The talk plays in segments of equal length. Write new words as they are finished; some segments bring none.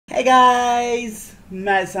Hey guys,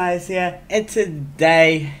 Mad Science here, and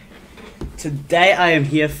today I am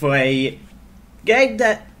here for a game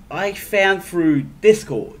that I found through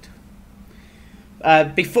Discord.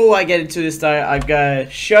 Before I get into this though, I'm gonna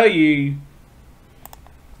show you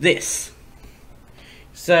this.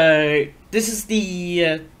 So this is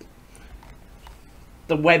the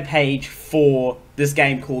web page for this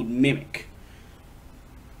game called Mimic.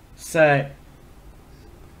 So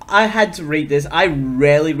I had to read this. I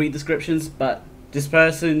rarely read descriptions, but this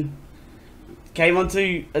person came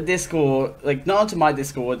onto a Discord, like not onto my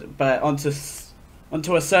Discord, but onto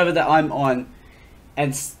a server that I'm on,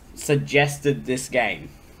 and suggested this game.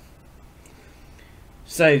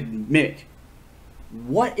 So, Mimic.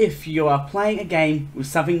 What if you are playing a game with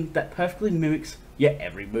something that perfectly mimics your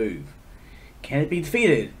every move? Can it be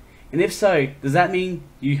defeated? And if so, does that mean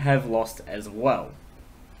you have lost as well?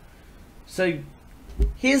 So,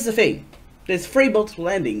 here's the thing. There's 3 multiple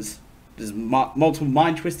endings. There's multiple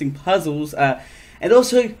mind-twisting puzzles, and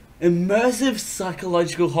also immersive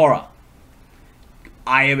psychological horror.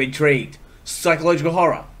 I am intrigued. Psychological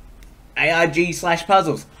horror.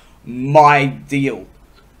 ARG/puzzles. My deal.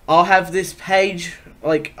 I'll have this page,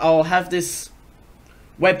 I'll have this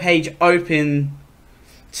web page open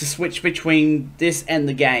to switch between this and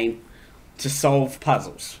the game to solve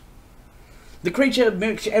puzzles. The creature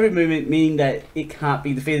mimics every movement, meaning that it can't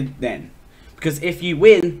be defeated then. Because if you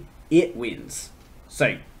win, it wins.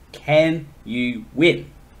 So, can you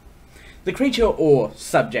win? The creature, or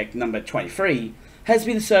subject number 23, has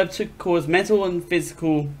been served to cause mental and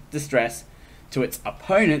physical distress to its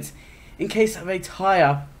opponents in case of a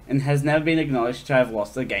tie-up, and has never been acknowledged to have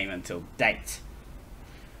lost the game until date.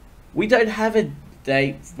 We don't have a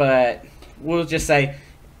date, but we'll just say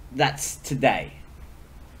that's today.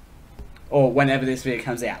 Or whenever this video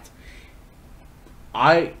comes out.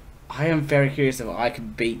 I am very curious if I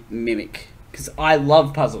could beat Mimic, because I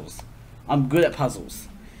love puzzles. I'm good at puzzles.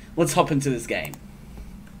 Let's hop into this game.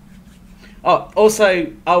 Oh,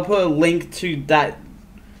 also, I'll put a link to that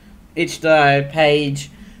itch.io page,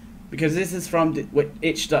 because this is from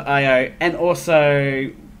itch.io, and also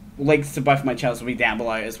links to both of my channels will be down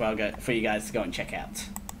below as well for you guys to go and check out.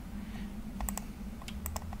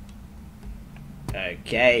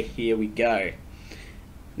 Okay, here we go.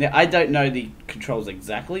 Now, I don't know the controls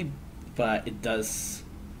exactly, but it does...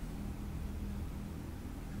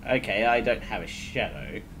 Okay, I don't have a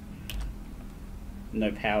shadow.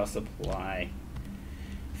 No power supply.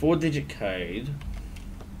 4-digit code.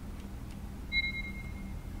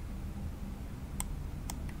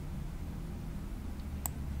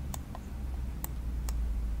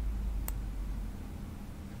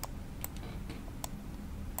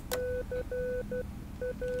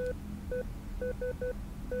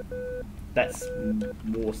 That's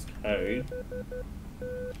Morse code.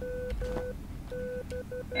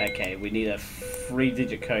 Okay, we need a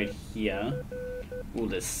 3-digit code here. All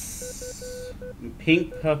this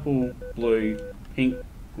pink, purple, blue, pink,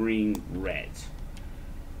 green, red.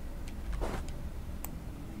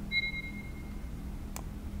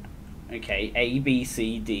 Okay, A, B,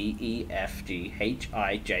 C, D, E, F, G, H,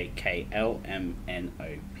 I, J, K, L, M, N,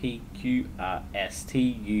 O, P, Q, R, S, T,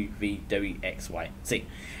 U, V, W, X, Y, Z.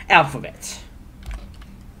 Alphabet.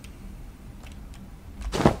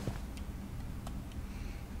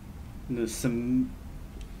 The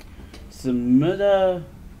Samudra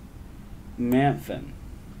Manthan.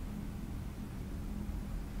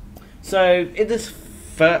 So, in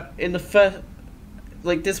the first,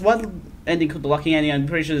 like, there's one ending called the lucky ending. I'm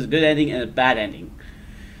pretty sure there's a good ending and a bad ending.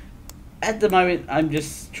 At the moment, I'm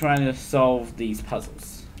just trying to solve these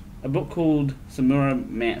puzzles. A book called Samudra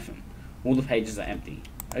Manthan. All the pages are empty.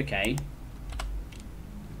 Okay.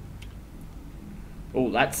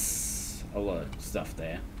 Oh, that's a lot of stuff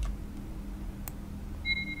there.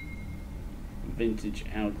 Vintage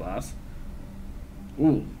hourglass.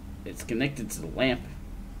 Ooh, it's connected to the lamp.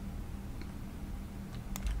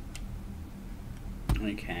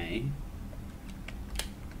 Okay.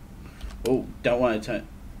 Oh, don't want to turn...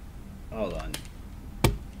 Hold on.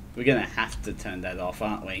 We're gonna have to turn that off,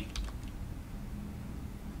 aren't we?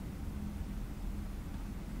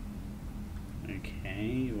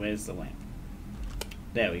 Okay, where's the lamp?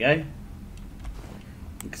 There we go.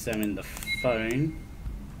 Examine the phone.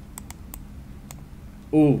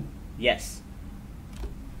 Ooh, yes.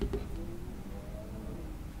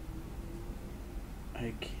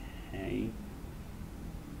 Okay.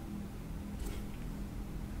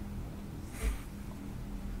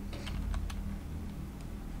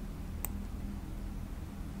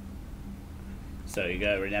 So you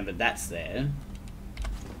gotta remember that's there.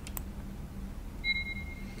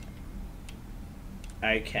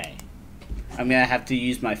 Okay. I'm gonna have to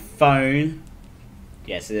use my phone.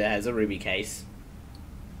 Yes, it has a ruby case.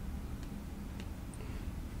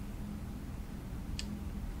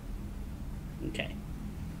 Okay.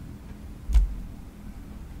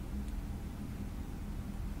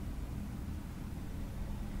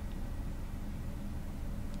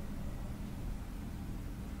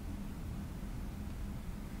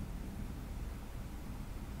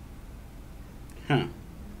 Huh.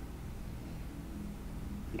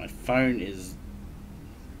 My phone is...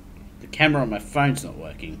 The camera on my phone's not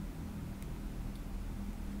working.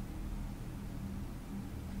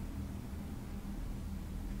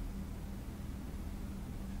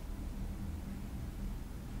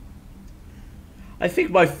 I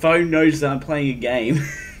think my phone knows that I'm playing a game.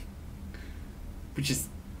 Which is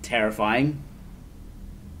terrifying.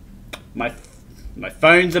 My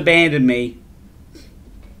phone's abandoned me.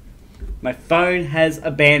 My phone has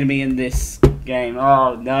abandoned me in this game.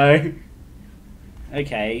 Oh no.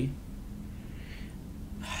 Okay.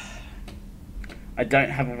 I don't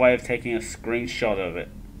have a way of taking a screenshot of it.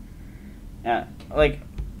 Like,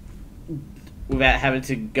 without having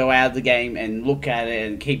to go out of the game and look at it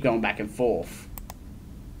and keep going back and forth.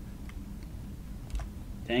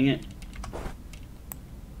 Dang it.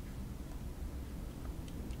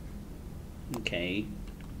 Okay.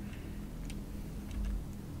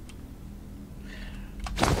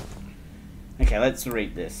 Okay, let's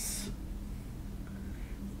read this.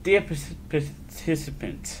 Dear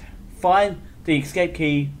participant, find the escape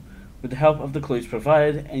key with the help of the clues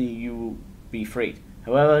provided and you will be freed.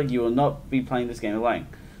 However, you will not be playing this game alone.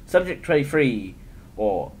 Subject 23,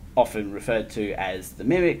 or often referred to as the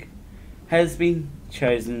Mimic, has been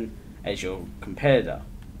chosen as your competitor.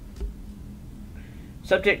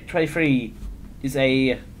 Subject 23 is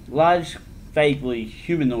a large, vaguely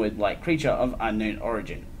humanoid-like creature of unknown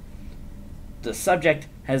origin. The subject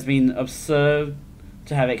has been observed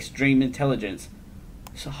to have extreme intelligence,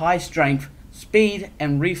 high strength, speed,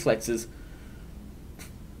 and reflexes,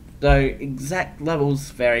 though exact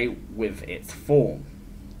levels vary with its form.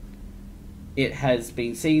 It has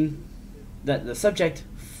been seen that the subject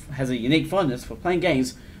has a unique fondness for playing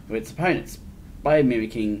games with its opponents by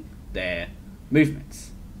mimicking their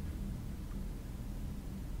movements.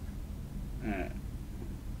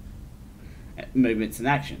 Movements and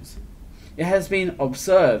actions. It has been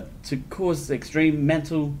observed to cause extreme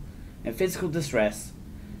mental and physical distress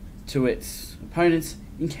to its opponents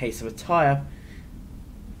in case of a tie-up,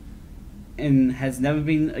 and has never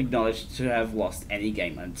been acknowledged to have lost any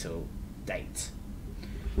game until date.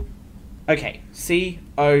 Okay, WRDS.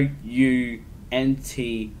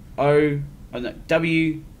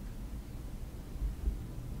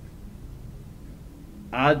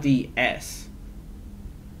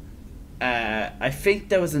 I think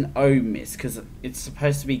there was an O miss because it's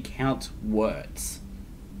supposed to be count words.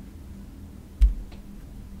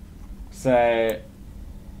 So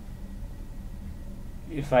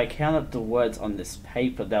if I count up the words on this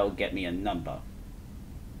paper, that'll get me a number.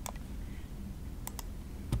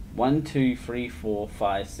 1, 2, 3, 4,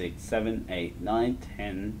 5, 6, 7, 8, 9,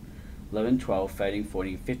 10, 11, 12, 13,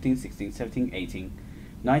 14, 15, 16, 17, 18,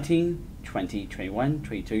 19, 20, 21,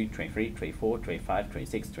 22, 23, 24, 25,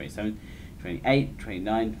 26, 27, 28,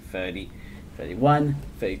 29, 30, 31,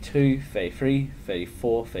 32, 33,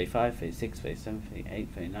 34, 35, 36, 37, 38,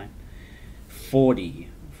 39, 40,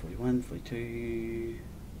 41, 42,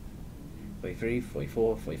 43,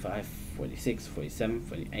 44, 45, 46, 47,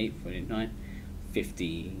 48, 49,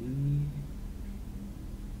 50.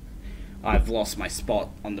 I've lost my spot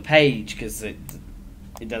on the page because it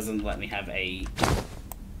doesn't let me have a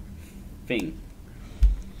thing.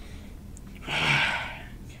 Okay.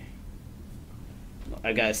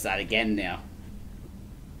 I gotta start again now.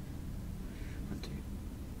 1, 2,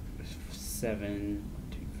 7, 1,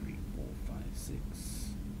 2, 3, 4, 5, 6,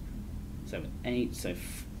 7, 8. So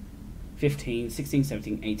 15, 16,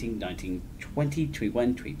 17, 18, 19, 20,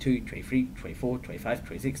 21, 22, 23, 24, 25,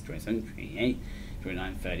 26, 27, 28,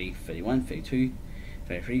 29, 30, 31, 32,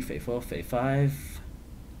 33, 34, 35,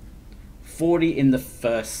 40 in the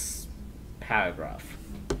first paragraph.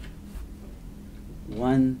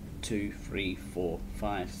 1, 2, 3, 4,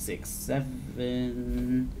 5, 6,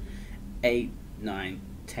 7, 8, 9,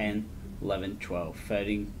 10, 11, 12,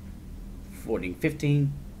 13, 14,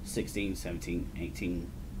 15, 16, 17,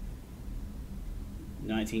 18,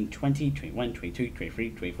 19, 20, 21, 22, 23,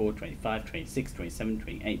 24, 25, 26, 27,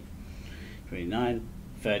 28, 29,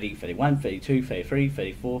 30, 31, 32, 33,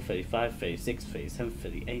 34, 35, 36, 37,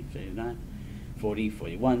 38, 39, 40,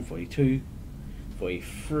 41, 42,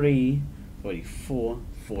 43, 44,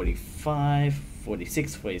 45,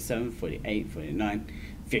 46, 47, 48, 49,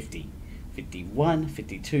 50, 51,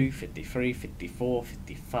 52, 53, 54,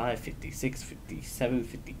 55, 56, 57,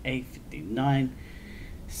 58, 59,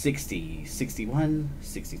 60, 61,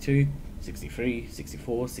 62, 63,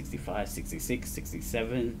 64, 65, 66,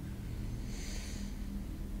 67,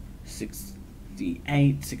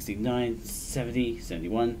 68, 69, 70,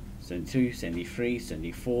 71, 72, 73,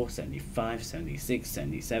 74, 75, 76,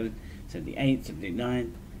 77, 78,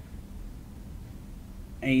 79,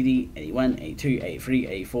 80, 81, 82, 83,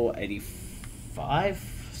 84,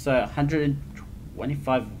 85. So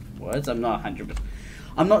 125 words. I'm not 100%.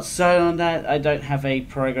 I'm not certain on that. I don't have a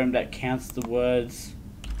program that counts the words.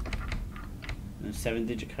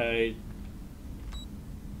 7-digit code.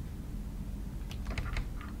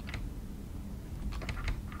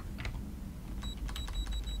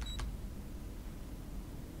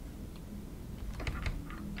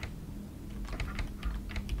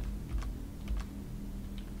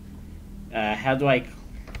 How do I...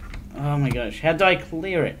 Oh my gosh, how do I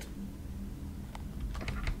clear it?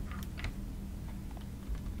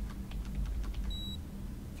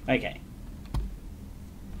 Okay.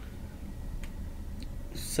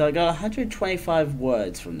 So I got 125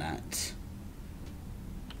 words from that.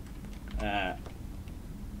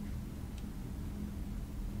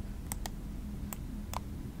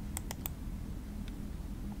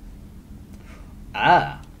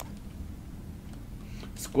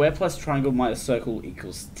 Square plus triangle minus circle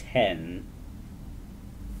equals 10.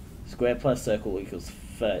 Square plus circle equals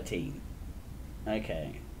 13.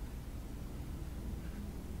 Okay.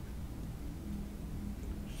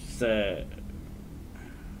 So...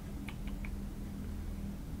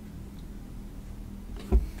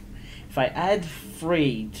 if I add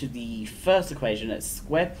 3 to the first equation, that's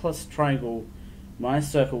square plus triangle minus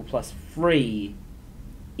circle plus 3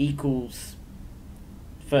 equals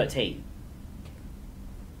 13.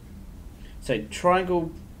 So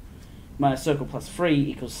triangle minus circle plus 3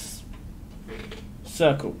 equals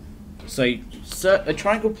circle. So a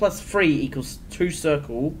triangle plus 3 equals 2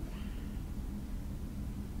 circle.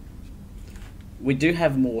 We do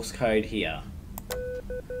have Morse code here.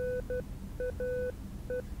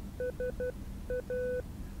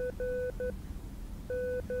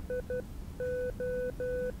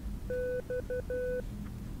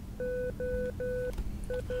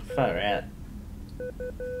 Far out.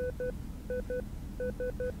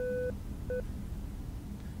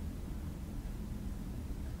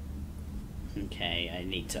 Okay, I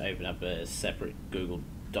need to open up a separate Google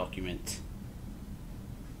document.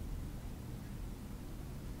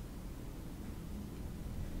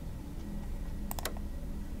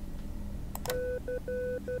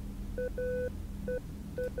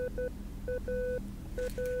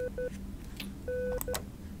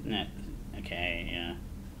 No, okay,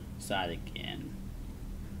 start again.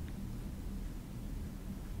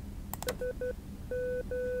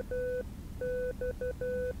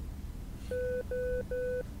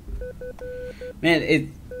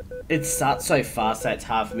 Man, it starts so fast that it's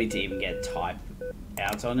hard for me to even get type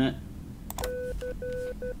out on it. Oh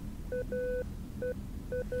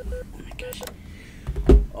my gosh.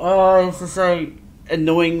 Oh, this is so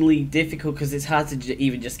annoyingly difficult because it's hard to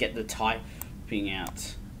even just get the typing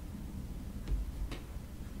out.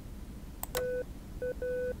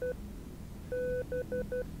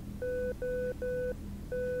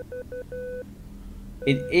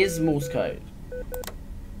 It is Morse code.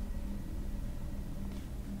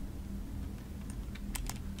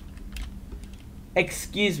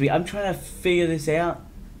 Excuse me, I'm trying to figure this out.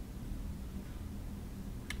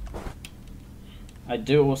 I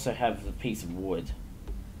do also have the piece of wood.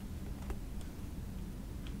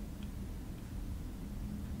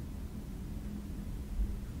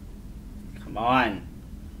 Come on.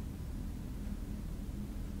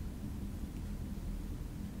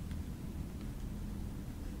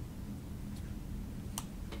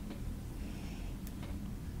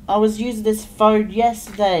 I was using this phone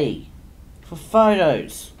yesterday for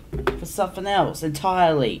photos, for something else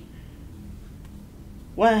entirely.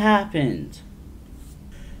 What happened?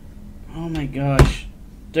 Oh my gosh.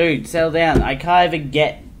 Dude, settle down. I can't even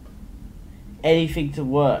get anything to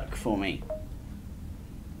work for me.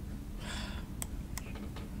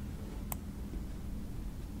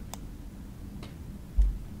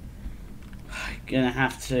 I'm gonna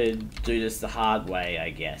have to do this the hard way, I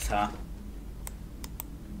guess, huh?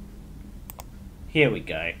 Here we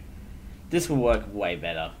go. This will work way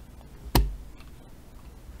better.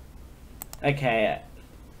 Okay.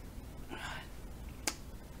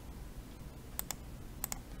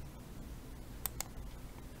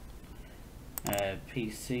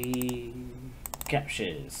 PC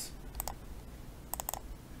captures.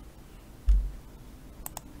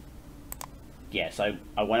 yeah, so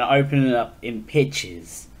I want to open it up in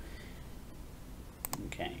pictures.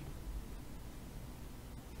 Okay.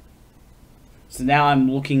 So now I'm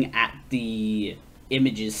looking at the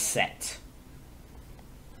images set.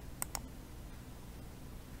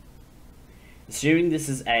 Assuming this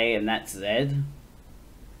is A and that's Z,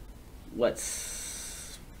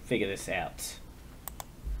 let's figure this out.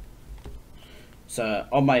 So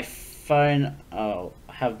on my phone, I'll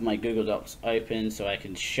have my Google Docs open so I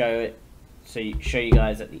can show it, show you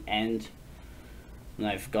guys at the end when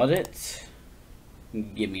I've got it.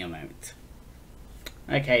 Give me a moment.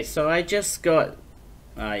 Okay, so I just got,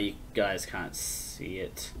 you guys can't see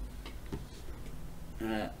it.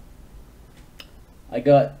 I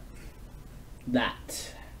got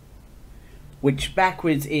that, which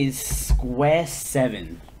backwards is square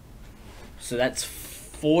 7. So that's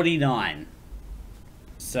 49.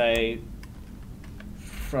 So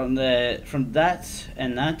from that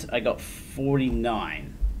and that, I got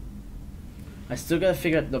 49. I still gotta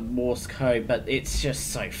figure out the Morse code, but it's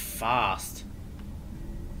just so fast.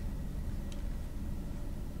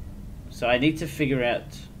 So I need to figure out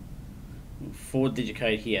 4-digit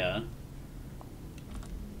code here,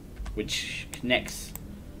 which connects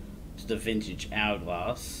to the vintage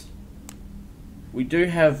hourglass. We do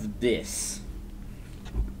have this.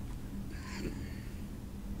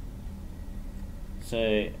 So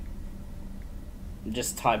I'm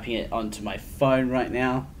just typing it onto my phone right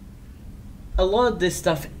now. A lot of this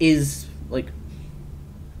stuff is like,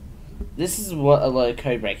 this is what a lot of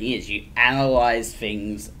code breaking is. You analyze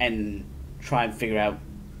things and try and figure out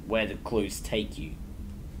where the clues take you.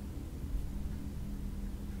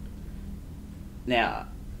 Now,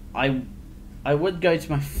 I would go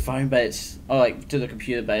to my phone, but it's, or like to the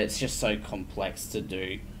computer, but it's just so complex to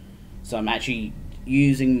do. So I'm actually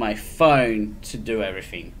using my phone to do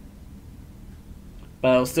everything.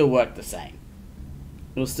 But it'll still work the same.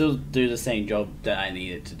 It'll still do the same job that I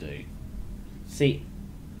need it to do. See,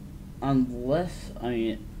 unless, I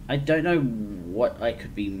mean, I don't know what I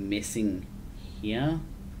could be missing here.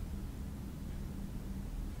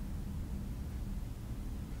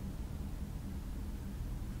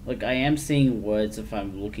 Like, I am seeing words if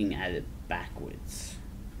I'm looking at it backwards.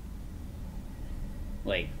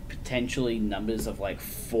 Like, potentially numbers of like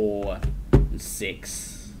 4 and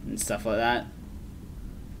 6 and stuff like that.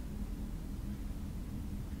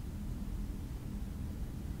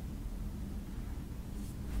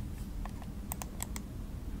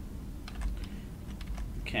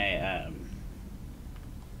 Okay,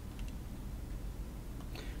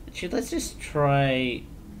 actually, let's just try,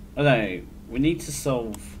 oh no, we need to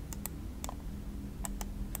solve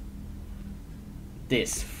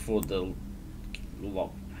this for the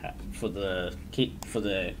lock, for the key, for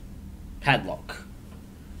the padlock.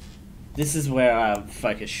 This is where our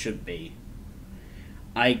focus should be.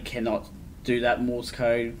 I cannot do that Morse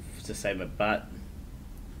code to save my butt,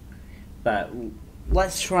 but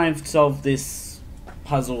let's try and solve this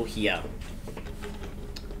puzzle here.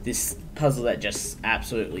 This puzzle that just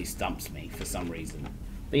absolutely stumps me for some reason.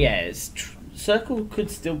 But yeah, it's circle could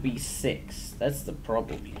still be 6. That's the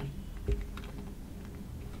problem here.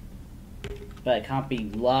 But it can't be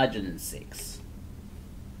larger than 6.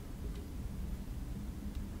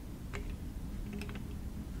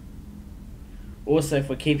 Also, if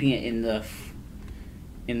we're keeping it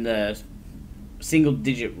in the single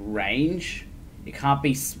digit range, it can't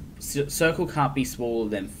be, circle can't be smaller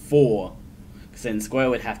than 4, because then square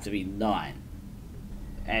would have to be 9.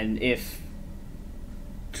 And if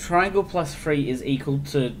triangle plus 3 is equal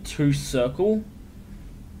to 2 circle,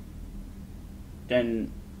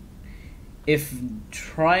 then if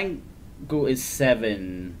triangle is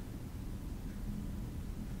 7,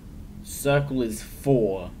 circle is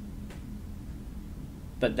 4,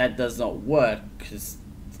 but that does not work, because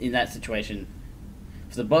in that situation,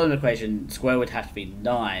 for the bottom equation, square would have to be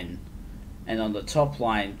 9, and on the top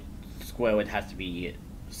line, square would have to be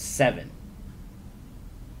 7.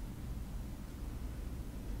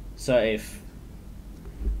 So if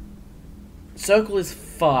circle is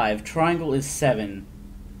 5, triangle is 7,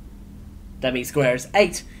 that means square is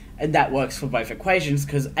 8, and that works for both equations,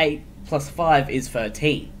 because 8 plus 5 is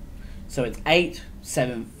 13. So it's 8,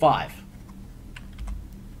 7, 5.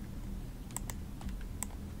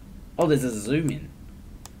 Oh, there's a zoom in.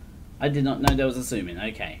 I did not know there was a zoom in.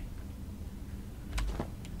 Okay.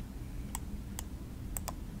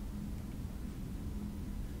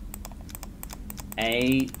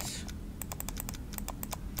 Eight,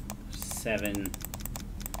 7,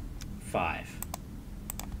 5.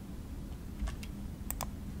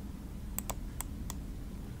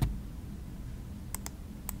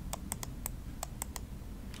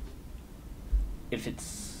 if it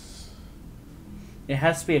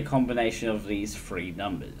has to be a combination of these three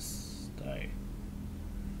numbers, though.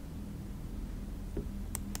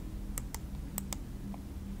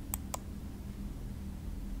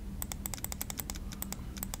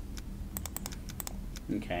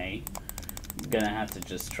 Okay, I'm gonna have to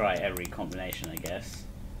just try every combination, I guess.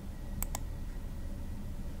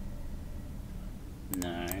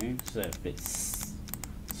 No, so if it's,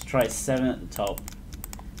 let's try 7 at the top,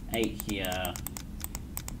 8 here,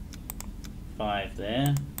 5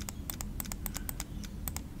 there.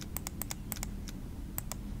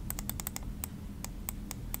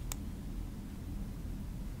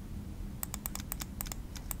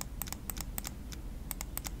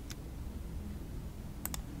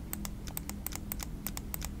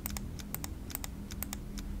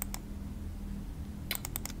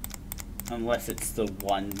 Unless it's the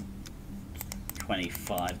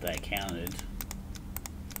 125 that I counted.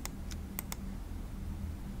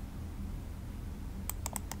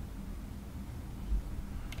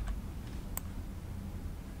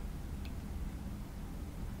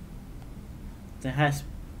 There has...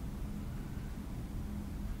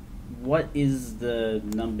 What is the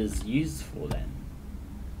numbers used for then?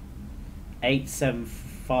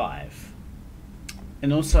 875.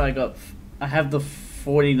 And also I have the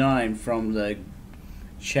 49 from the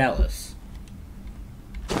chalice.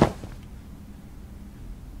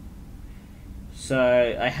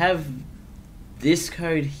 So I have this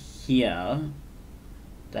code here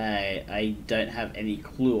that I don't have any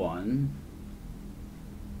clue on.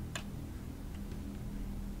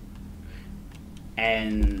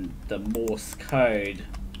 And the Morse code,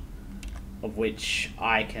 of which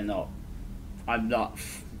I'm not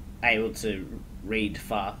able to read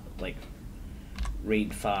fast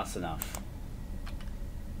enough.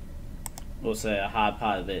 Also, a hard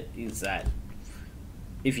part of it is that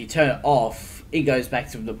if you turn it off, it goes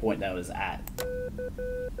back to the point that it was at.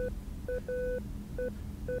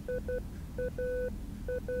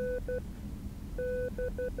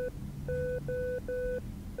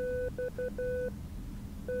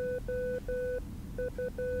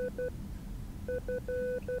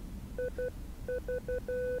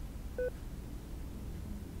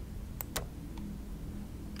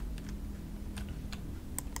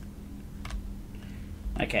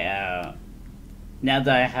 Okay, now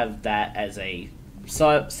that I have that as a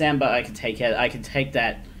soundbar, I can take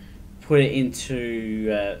that, put it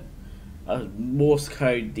into a Morse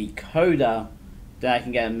code decoder, then I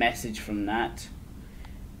can get a message from that.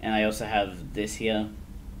 And I also have this here,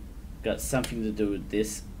 got something to do with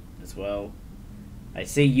this as well. I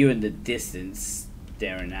see you in the distance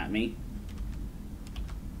staring at me.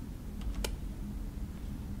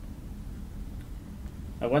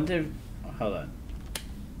 I wonder, hold on.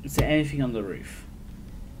 Is there anything on the roof?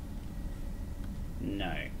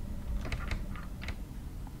 No.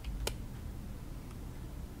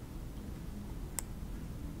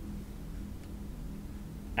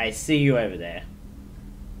 I see you over there.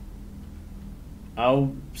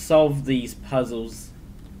 I'll solve these puzzles.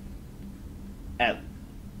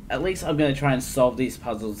 At least I'm going to try and solve these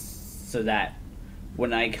puzzles so that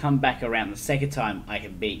when I come back around the second time, I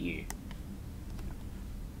can beat you.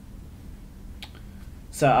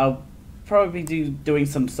 So I'll probably be doing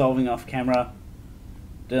some solving off camera.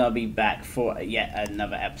 Then I'll be back for yet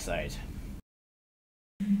another episode.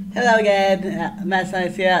 Hello again, Matt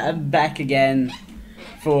Science here. I'm back again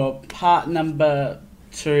for part number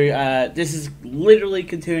 2. This is literally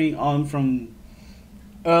continuing on from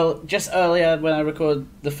just earlier when I recorded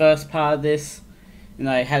the first part of this. And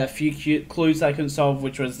I had a few clues I couldn't solve,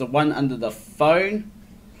 which was the one under the phone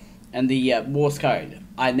and the Morse code.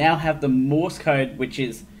 I now have the Morse code, which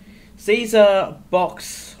is Caesar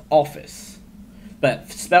Box Office,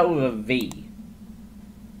 but spelled with a V.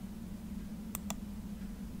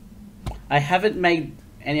 I haven't made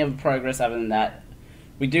any other progress other than that.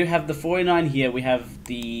 We do have the 49 here. We have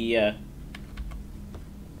the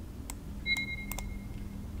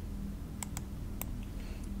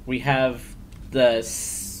we have the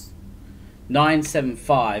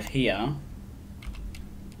 975 here.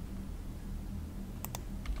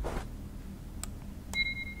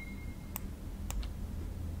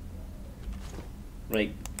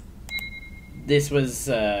 Like, this was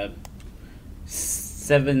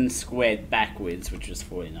 7 squared backwards, which was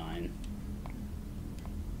 49.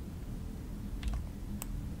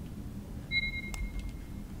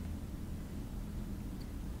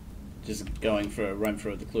 Just going for a run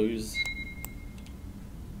through of the clues.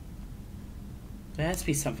 There has to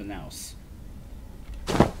be something else.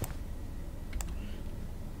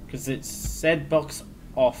 Because it said box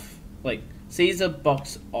off, like, Caesar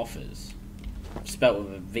Box Offers. spelled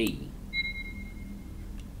with a V.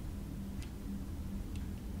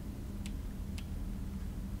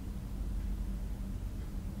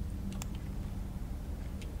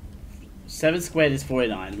 Seven squared is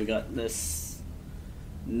 49. We got this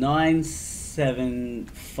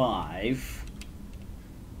 975.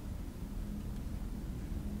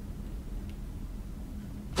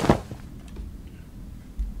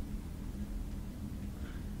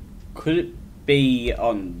 Could it be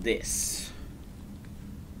on this?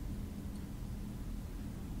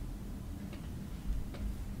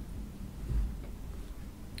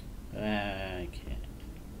 Okay.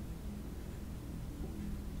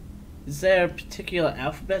 Is there a particular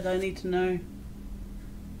alphabet I need to know?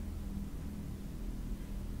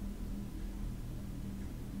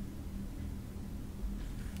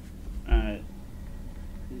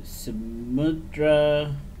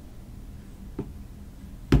 Samudra.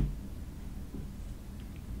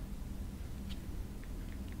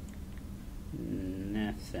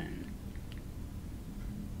 Nothing.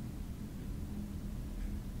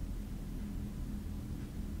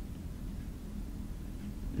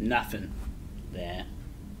 Nothing there.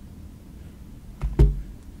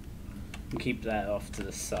 Keep that off to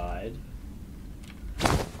the side,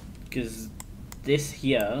 because this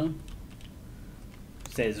here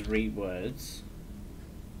says read words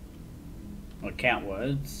or count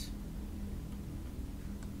words.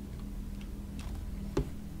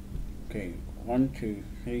 Okay, 1, 2,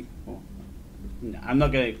 3, 4. No, I'm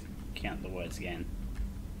not going to count the words again.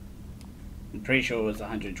 I'm pretty sure it was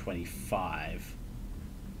 125.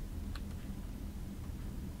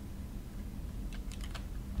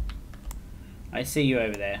 I see you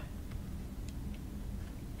over there.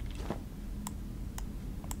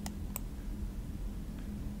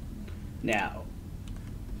 Now,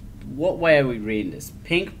 what way are we reading this?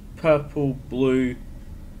 Pink, purple, blue,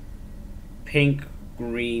 pink,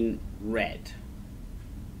 green, red?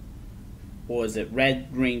 Or is it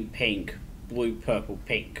red, green, pink, blue, purple,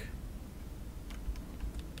 pink?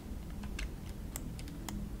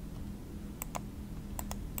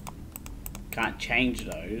 Can't change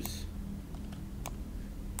those.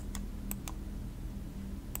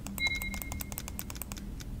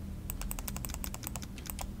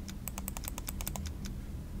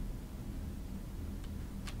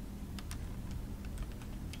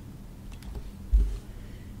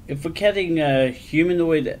 If we're getting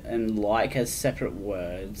humanoid and like as separate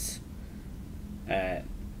words, that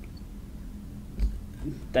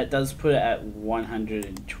does put it at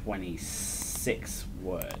 126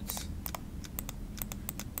 words.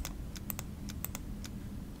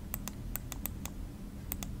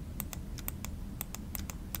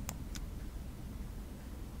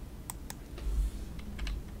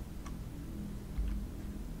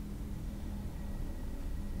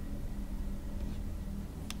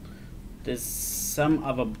 There's some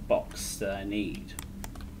other box that I need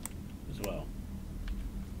as well.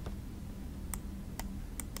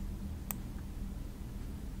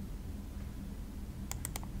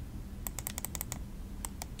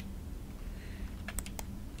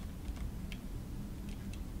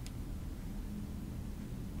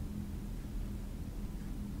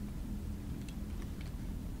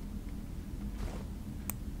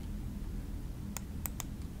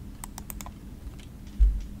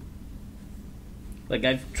 Like,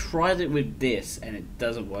 I've tried it with this and it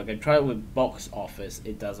doesn't work. I've tried it with Box Office,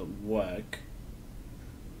 it doesn't work.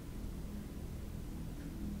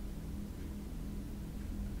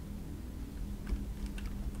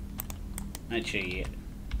 Actually,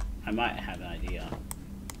 I might have an idea.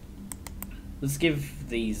 Let's give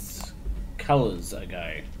these colors a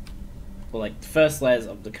go. Or like the first layers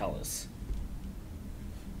of the colors.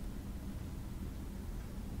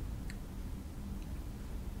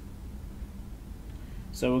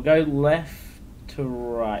 So we'll go left to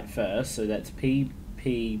right first, so that's P,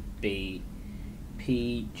 P, B,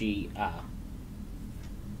 P, G, R.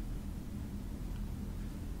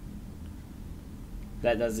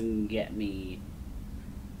 That doesn't get me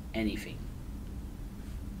anything.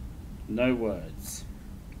 No words.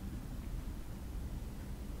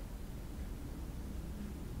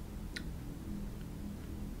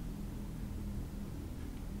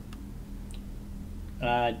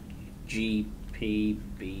 G, P,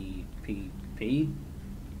 B, P, P.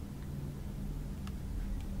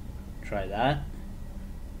 Try that.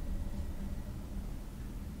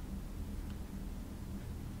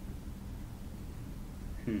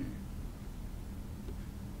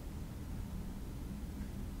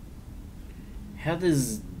 How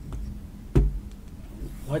does...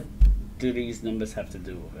 What do these numbers have to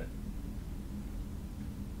do with it?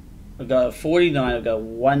 I've got 49, I've got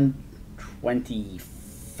 1,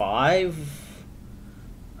 25.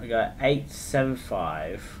 I got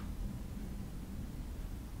 875.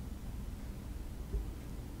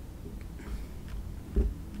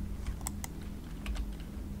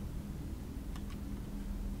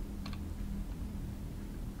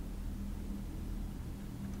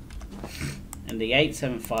 And the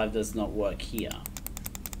 875 does not work here.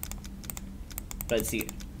 But it's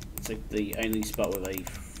like the only spot with a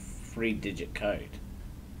 3-digit code.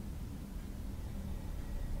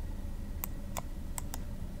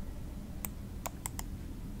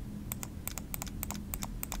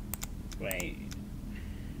 Wait.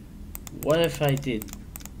 What if I did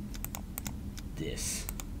this?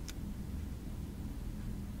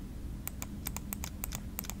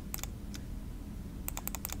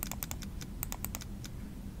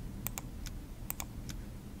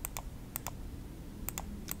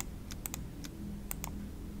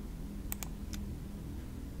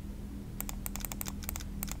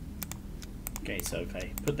 Okay, so if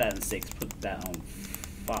I put that on 6, put that on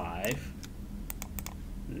 5,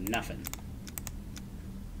 nothing.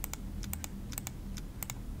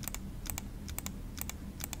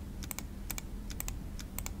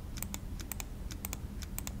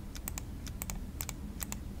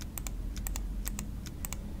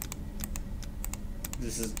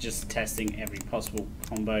 This is just testing every possible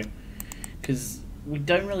combo, because we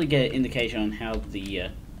don't really get an indication on how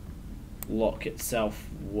the lock itself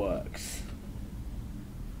works.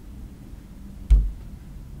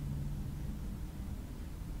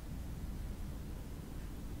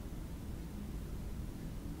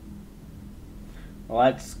 Well,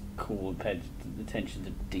 that's cool. Paid attention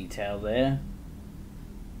to detail there.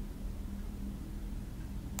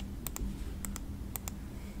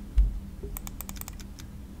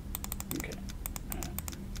 Okay.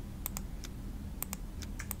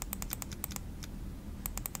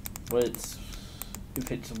 Well,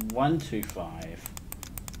 if it's 125.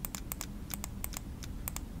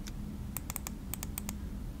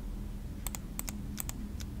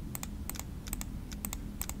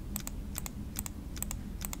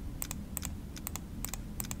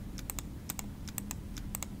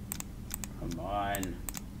 Come on.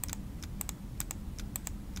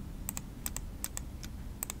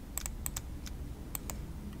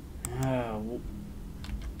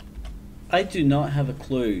 I do not have a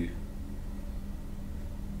clue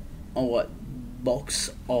on what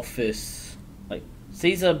box office, like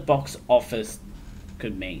Caesar box office,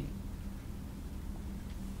 could mean.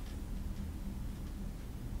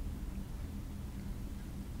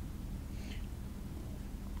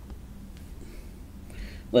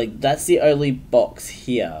 Like, that's the only box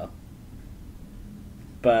here.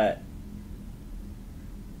 But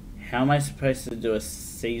how am I supposed to do a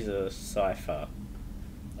Caesar cipher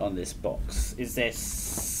on this box? Is there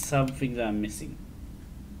something that I'm missing?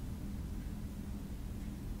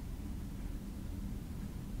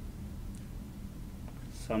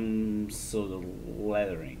 Some sort of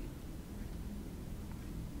lettering.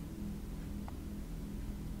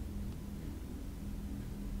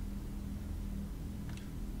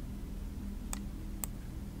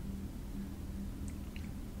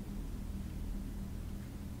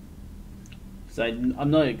 So I'm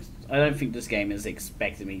not. I don't think this game is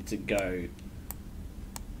expecting me to go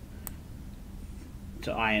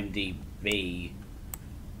to IMDb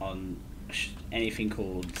on anything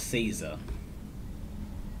called Caesar.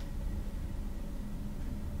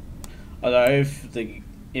 Although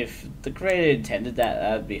if the creator intended that,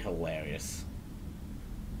 that'd be hilarious.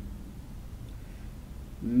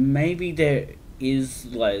 Maybe there is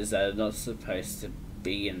letters that are not supposed to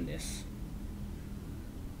be in this.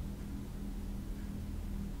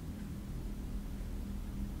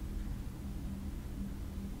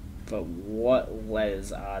 But what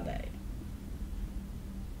letters are they?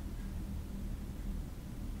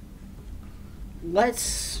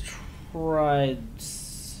 Let's try.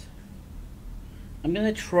 I'm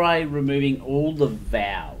gonna try removing all the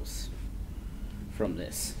vowels from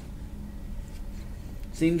this.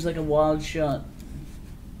 Seems like a wild shot,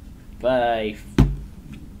 but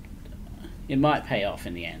it might pay off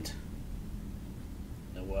in the end.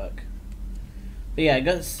 It'll work. But yeah, I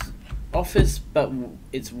got office, but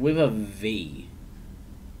it's with a V.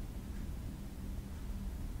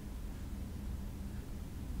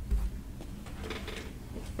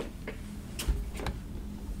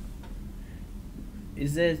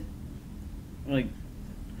 Is there, like,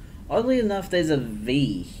 oddly enough, there's a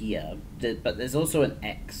V here, but there's also an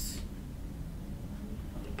X.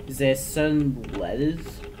 Is there certain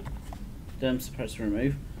letters that I'm supposed to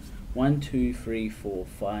remove? 1, 2, 3, 4,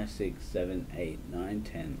 5, 6, 7, 8, 9,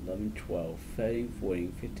 10, 11, 12, 13,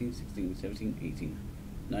 14, 15, 16, 17, 18,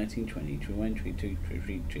 19, 20, 21, 22,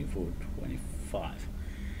 23, 24, 25.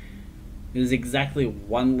 It is exactly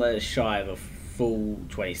one letter shy of a full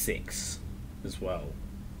 26 as well.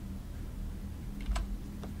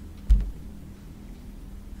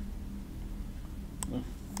 The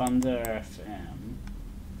Thunder FM.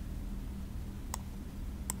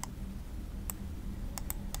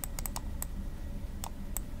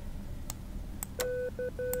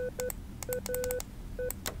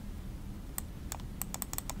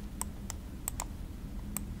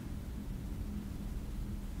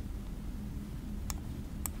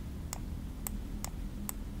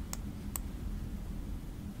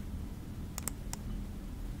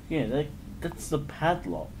 Yeah, that's the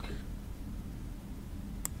padlock.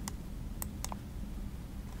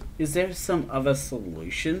 Is there some other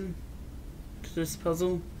solution to this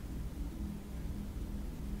puzzle?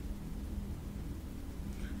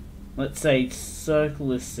 Let's say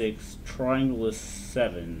circle is 6, triangle is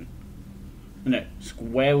 7. No,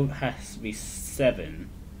 square has to be 7.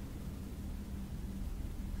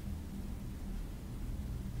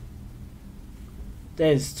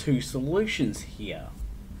 There's 2 solutions here.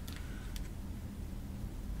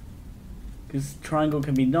 Because triangle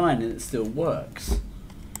can be 9 and it still works.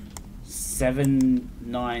 7,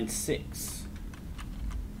 9, 6.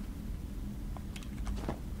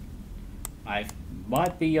 I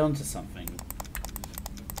might be onto something.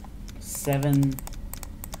 7,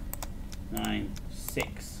 9,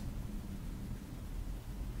 6.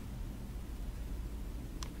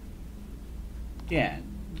 Yeah,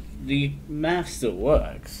 the math still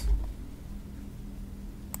works.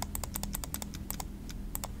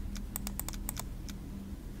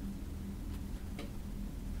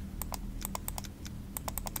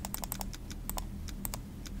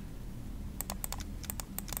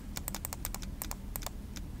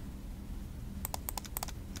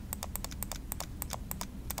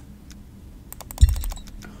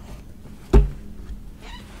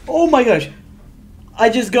 Oh my gosh! I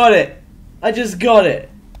just got it! I just got it!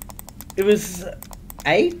 It was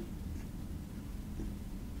 8?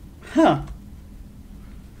 Huh.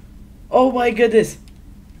 Oh my goodness!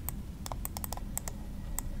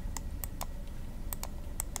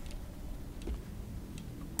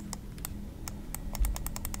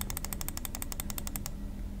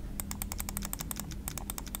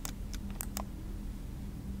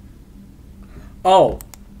 Oh,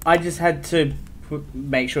 I just had to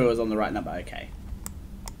make sure it was on the right number. Okay.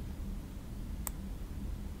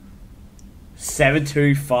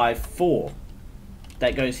 7254.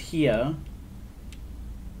 That goes here.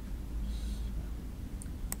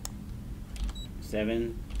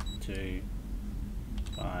 7, 2,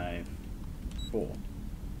 5, 4.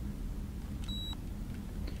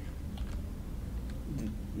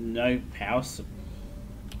 No power supply.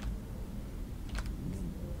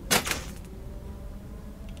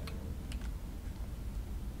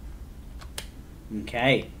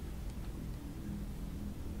 Okay.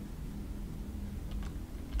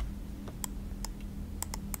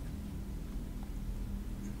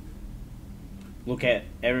 Look at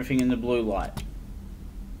everything in the blue light.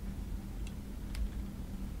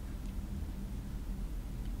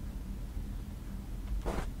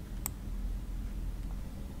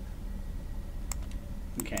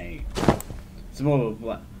 Okay. Some more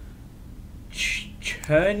black.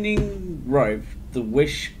 Churning rope, the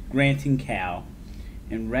wish granting cow,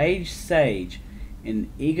 enraged sage,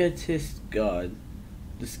 an egotist god,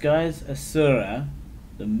 disguised asura,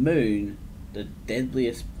 the moon, the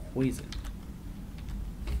deadliest poison.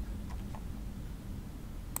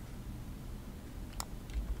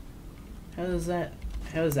 How is that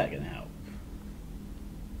gonna help?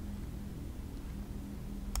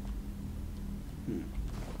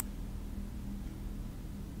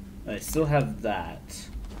 I still have that.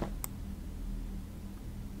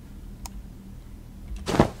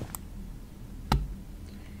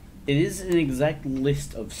 It is an exact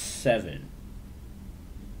list of 7.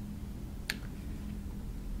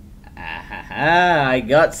 Ah, I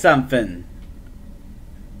got something.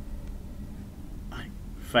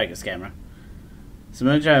 Focus camera.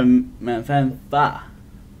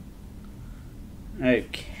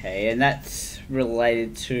 Okay, and that's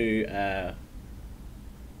related to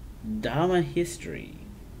Dharma history.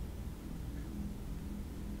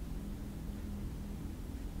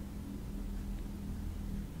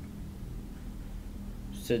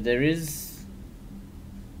 So there is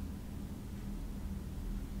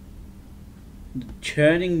the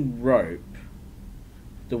churning rope,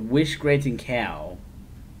 the wish granting cow.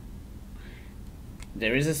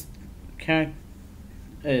 There is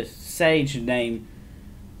a sage named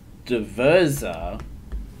Diverza,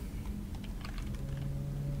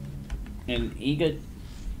 an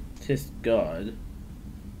egotist god.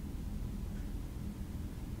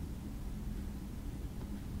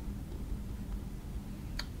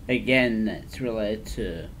 Again, it's related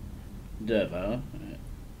to Derva.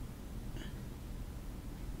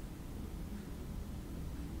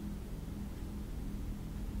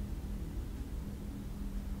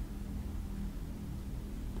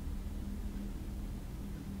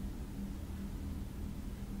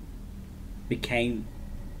 Became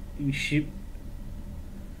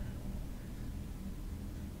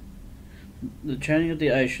the churning of the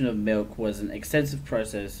ocean of milk was an extensive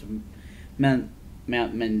process. Mount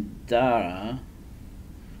Mandara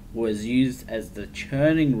was used as the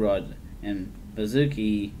churning rod, and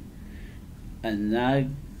Bazuki and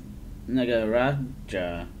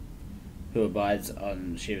Nagaraja, who abides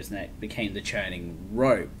on Shiva's neck, became the churning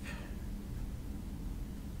rope.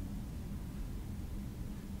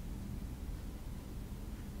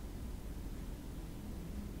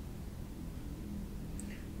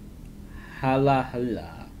 Hala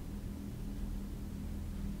hala.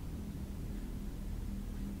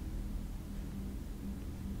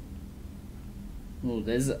 Oh,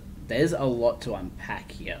 there's a lot to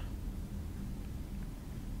unpack here.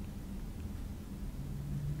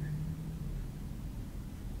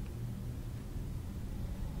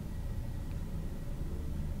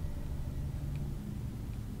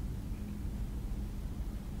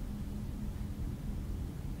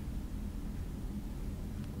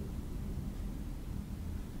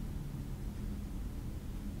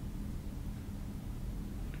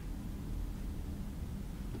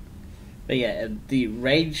 But yeah, the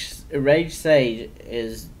rage sage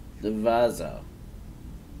is the Vaza.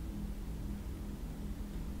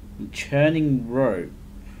 The churning rope.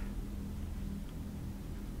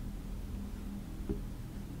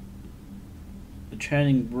 The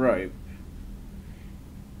churning rope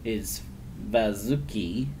is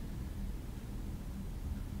Vazuki.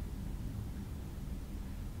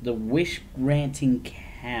 The wish granting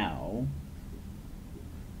cow.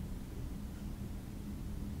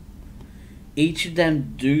 Each of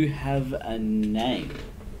them do have a name.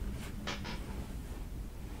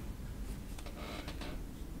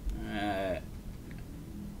 Yeah,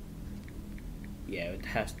 it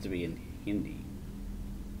has to be in Hindi.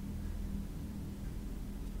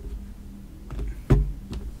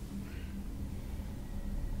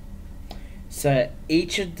 So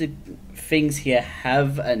each of the things here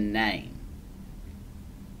have a name.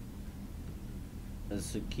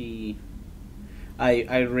 Azuki.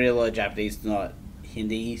 I realize Japanese is not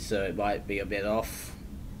Hindi, so it might be a bit off.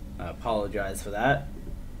 I apologize for that.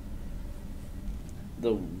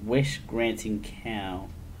 The wish granting cow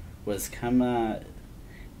was Kamadhandu.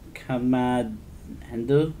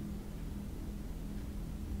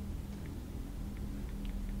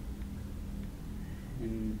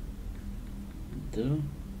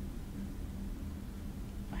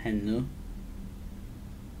 Hennu.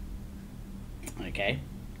 Okay.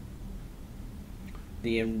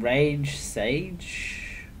 The enraged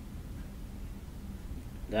sage.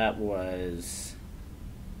 That was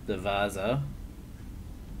the Vaza.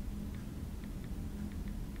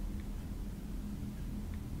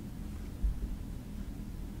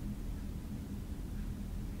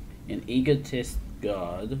 An egotist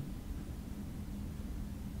god.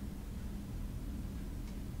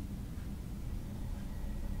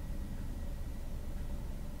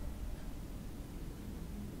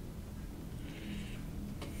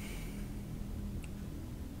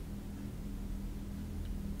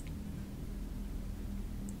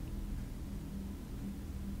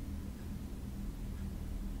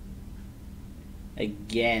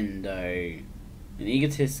 Again, though, an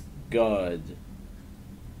egotist god.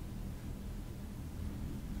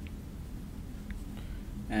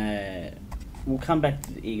 We'll come back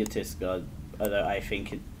to the egotist god, although I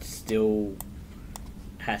think it still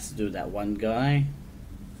has to do with that one guy.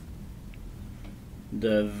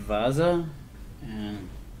 The Vaza, and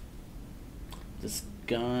this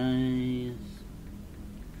guy.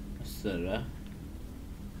 Asura.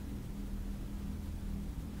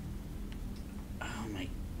 Oh my!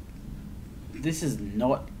 This is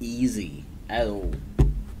not easy at all.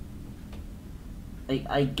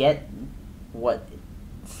 I get what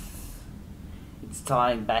it's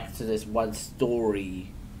tying back to this one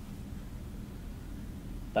story,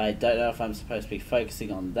 but I don't know if I'm supposed to be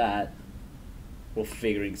focusing on that or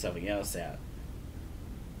figuring something else out.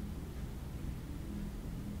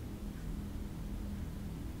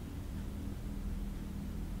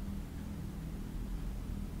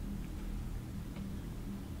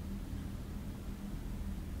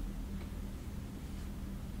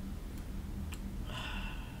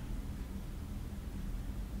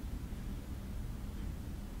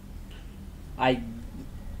 I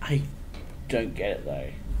I don't get it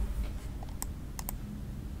though.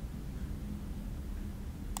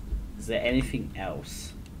 Is there anything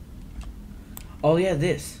else? Oh yeah,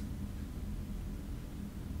 this.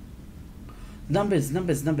 Numbers,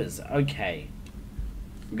 numbers, numbers. Okay.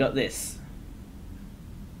 We got this.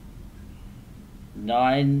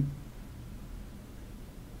 9.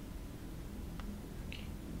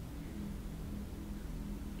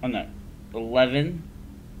 Oh no. 11,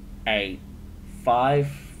 8,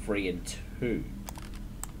 5, 3, and 2.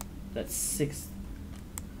 That's 6.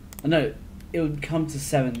 Oh no, it would come to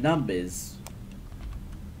 7 numbers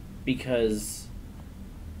because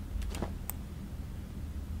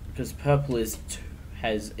purple is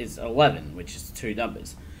is 11, which is 2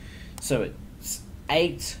 numbers. So it's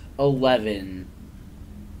 8, 11,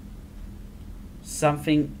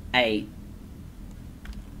 something 8.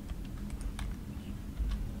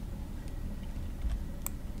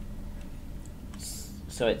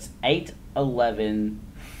 So it's 8, 11,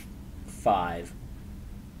 5,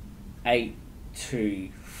 8, 2,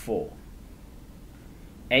 4.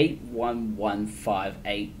 8, 1, 1, 5,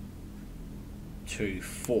 8, 2,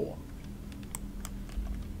 4.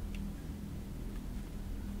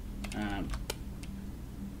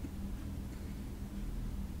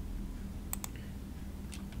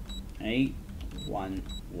 8, 1,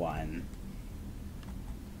 1.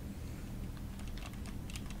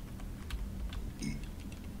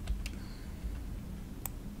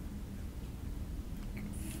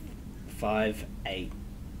 5, 8,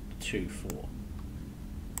 2, 4.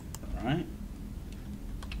 Alright?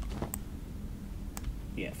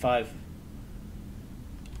 Yeah, 5,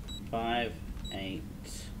 8,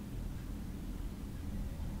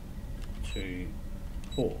 2,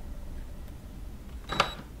 4.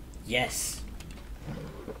 Yes!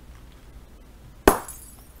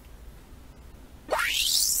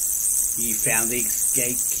 You found the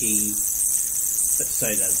escape key, but so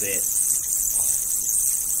does it.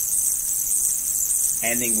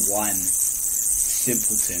 Ending 1.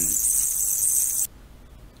 Simpleton.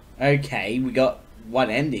 Okay, we got one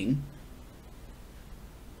ending.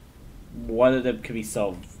 One of them can be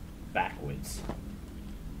solved backwards.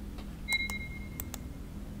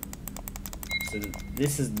 So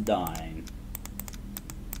this is 9.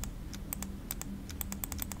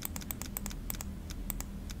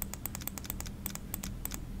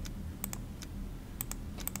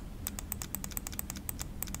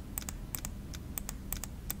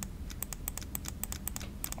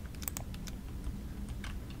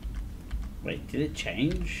 Wait, did it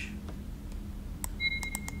change?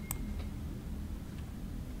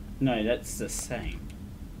 No, that's the same.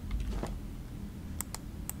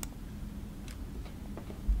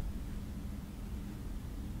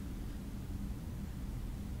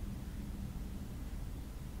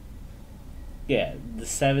 Yeah, the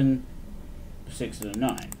 7, 6, and a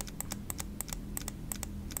 9.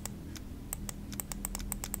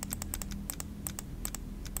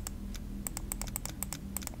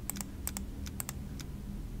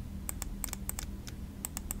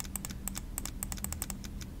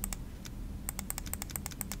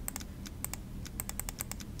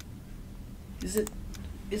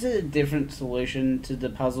 Is it a different solution to the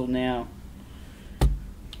puzzle now?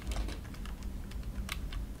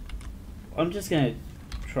 I'm just gonna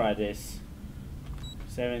try this.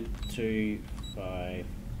 7, 2, 5,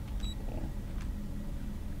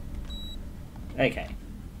 4. Okay.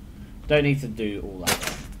 Don't need to do all that.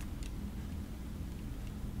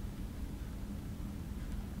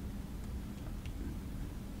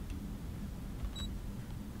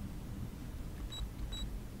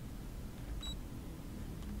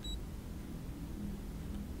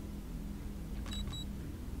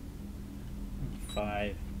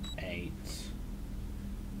 5, 8.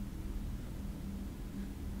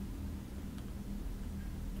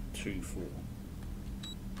 2, 4.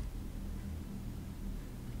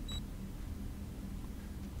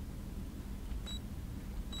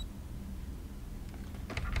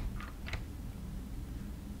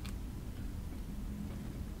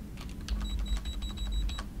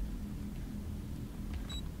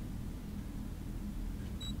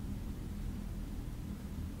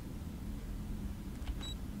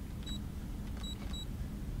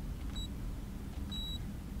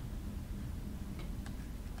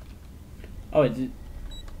 Oh, it did.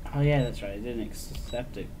 Oh yeah, that's right. I didn't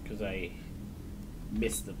accept it because I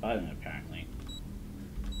missed the button apparently.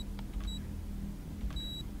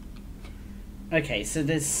 Okay, so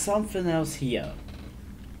there's something else here.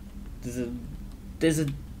 There's a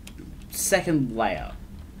second layer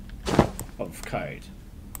of code,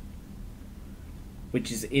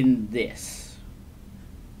 which is in this.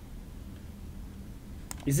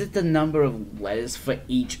 Is it the number of letters for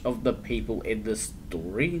each of the people in the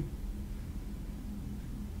story?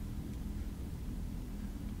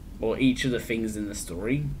 Or each of the things in the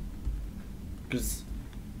story? Because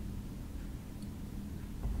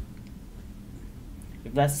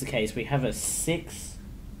if that's the case, we have a 6,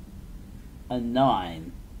 a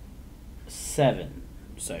 9, 7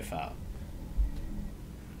 so far.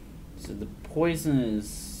 So the poison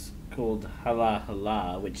is called Hala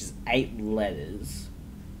Hala, which is 8 letters.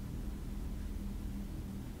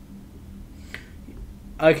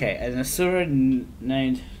 Okay, an Asura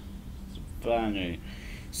named Vanu.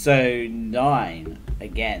 So 9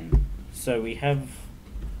 again. So we have,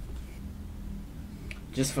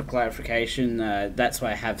 just for clarification, that's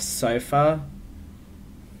what I have so far.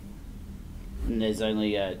 And there's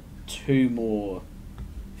only 2 more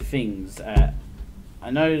things.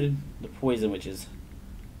 I know the poison, which is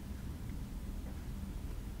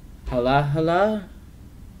Hala Hala.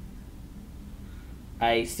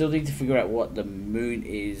 I still need to figure out what the moon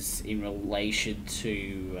is in relation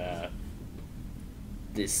to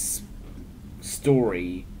this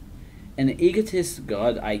story. An egotist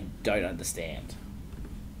god, I don't understand.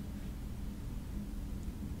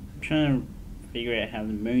 I'm trying to figure out how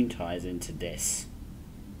the moon ties into this.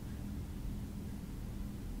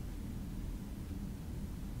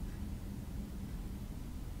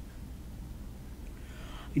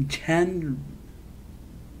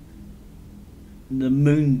 The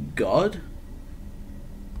moon god?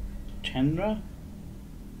 Chandra?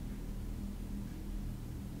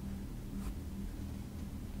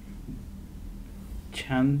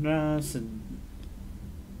 Chandra?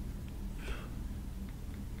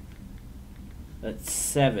 That's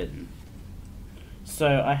 7.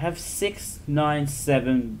 So I have 6, 9,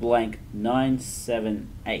 7, blank, 9, 7,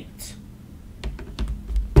 8.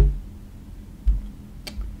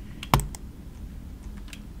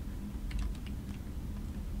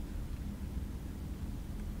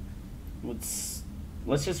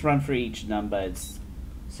 Let's just run through each number and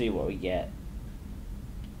see what we get.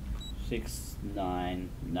 6, 9,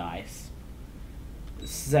 nice.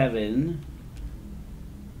 7.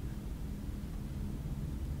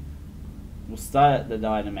 We'll start at the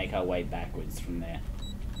 9 and make our way backwards from there.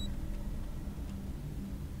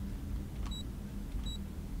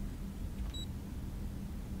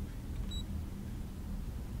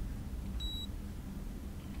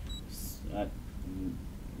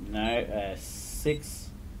 No, 6,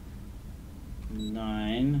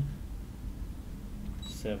 9,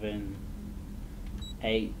 7,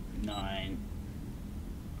 8, 9,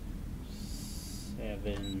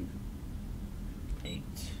 7, 8.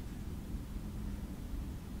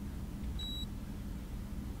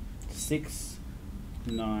 6,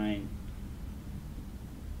 9,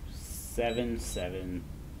 7, 7,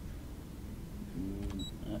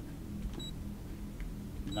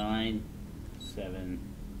 9, 7,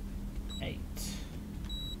 8.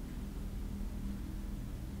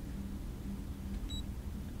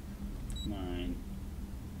 9,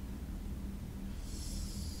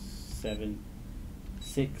 7,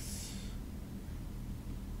 6,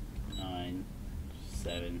 9,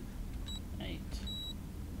 7, 8.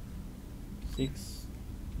 6,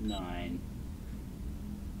 9,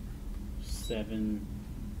 7,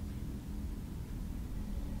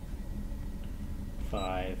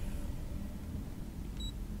 5,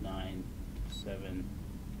 9, 7,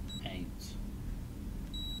 8.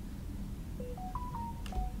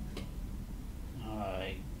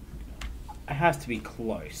 I have to be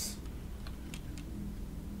close.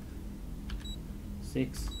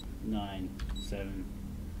 6, 9, 7,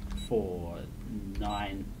 4,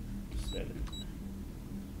 9, 7.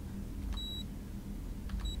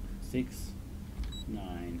 6,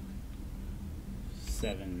 9,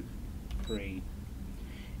 7, 3.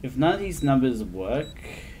 If none of these numbers work,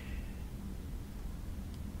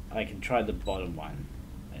 I can try the bottom one,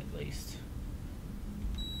 at least.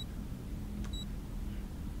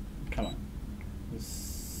 Come on.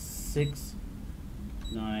 6,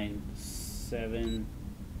 9, 7,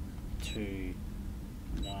 2,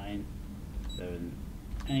 9, 7,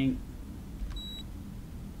 8.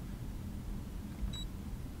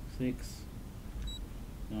 6,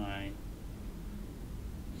 9,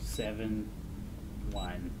 7,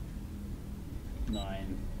 1,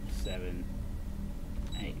 9, 7,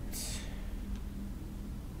 8.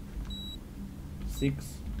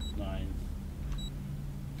 6, 9,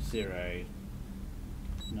 0,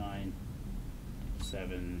 9,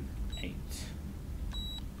 7, 8.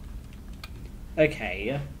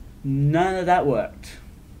 Okay, none of that worked.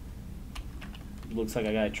 Looks like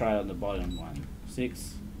I gotta try it on the bottom one.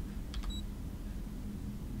 6.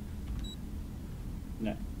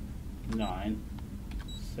 No. 9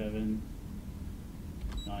 7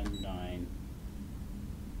 9 9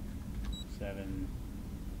 7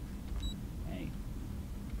 8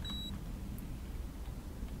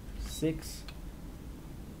 6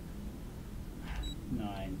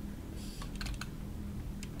 9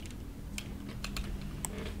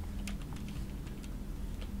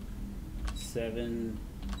 7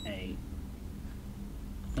 8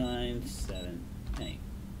 9 7 8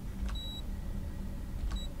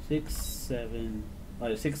 6 7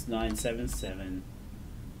 6 9 7 7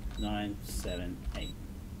 9 7 8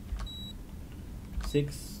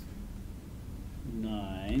 6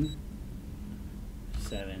 9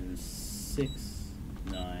 7 6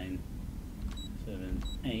 9 7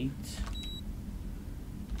 8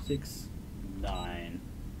 6 9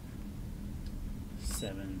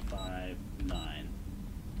 7 5 9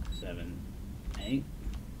 7 8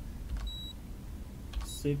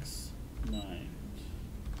 6 9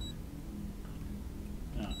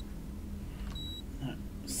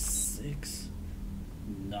 6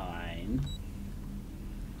 9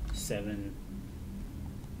 7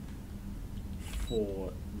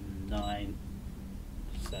 4 9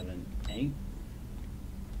 7 8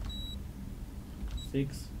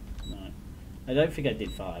 6 9. I don't think I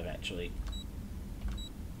did 5 actually.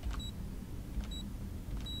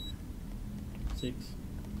 6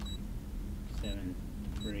 7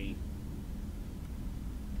 3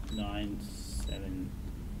 9 7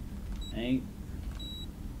 8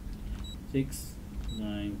 6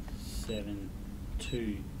 9 7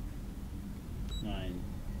 2 9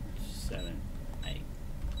 7 8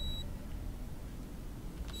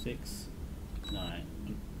 6 9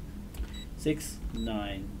 6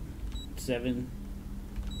 9 7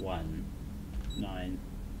 1 9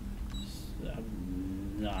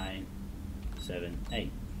 9 7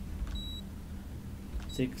 8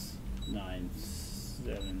 6 9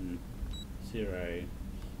 7 0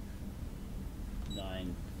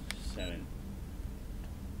 9 7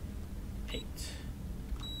 8.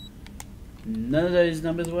 None of those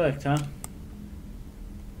numbers worked, huh?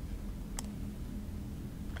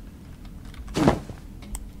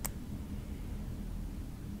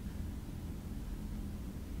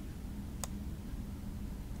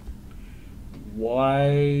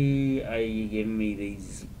 Why are you giving me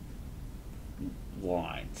these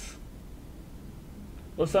lines?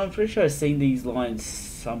 Also, I'm pretty sure I've seen these lines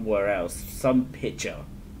somewhere else, some picture.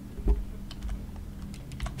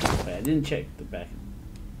 But I didn't check the back.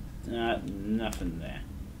 Nothing there.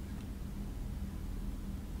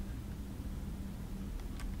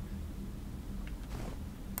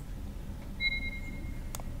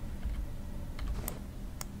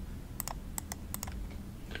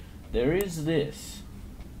 There is this.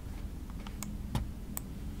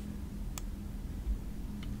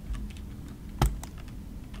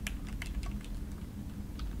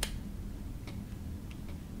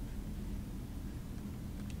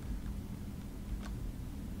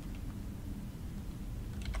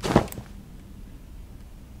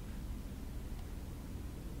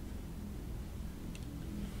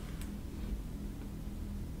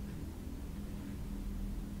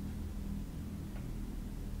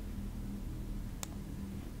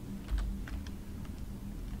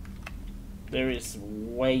 There is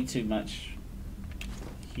way too much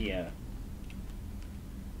here.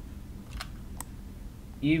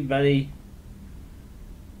 You, buddy,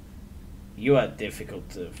 you are difficult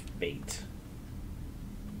to beat.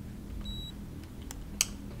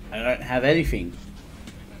 I don't have anything.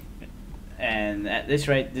 And at this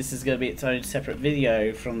rate, this is going to be its own separate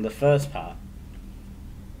video from the first part.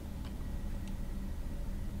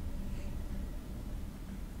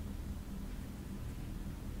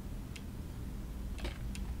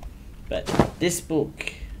 But this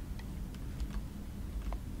book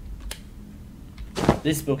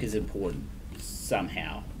is important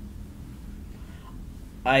somehow.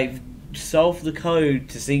 I've solved the code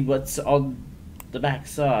to see what's on the back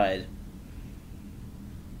side,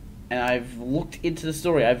 and I've looked into the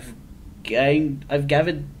story. I've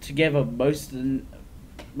gathered together most of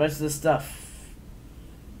the stuff,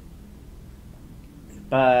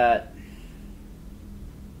 but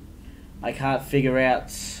I can't figure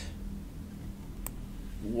out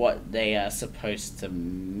what they are supposed to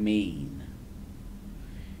mean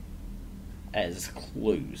as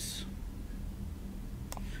clues.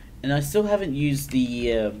 And I still haven't used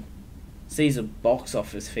the Caesar box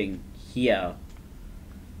office thing here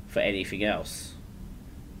for anything else.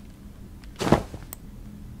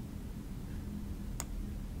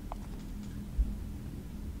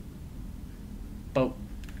 But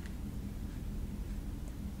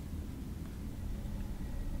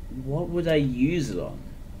what would I use it on?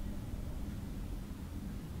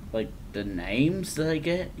 the names that I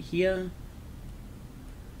get here?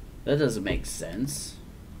 That doesn't make sense.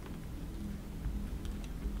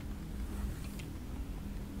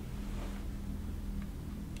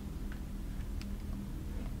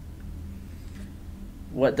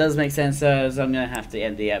 What does make sense is I'm gonna have to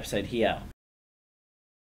end the episode here.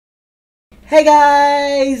 Hey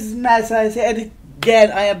guys, Matt Size here, and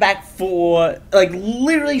again I am back for like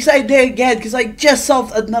literally same day again because I just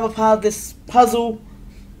solved another part of this puzzle.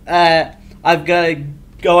 I've got to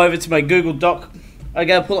go over to my Google Doc. I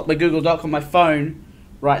gotta pull up my Google Doc on my phone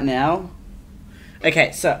right now.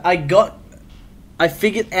 Okay, so I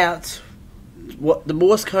figured out what the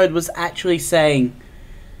Morse code was actually saying.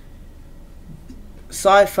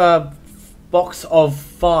 Cipher box of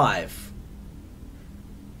 5.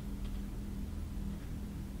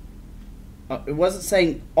 It wasn't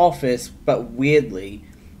saying office, but weirdly,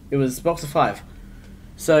 it was box of 5.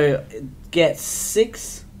 So get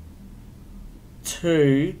 6,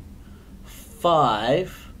 2,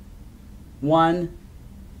 5, 1,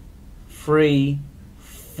 3,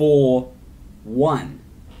 4, 1.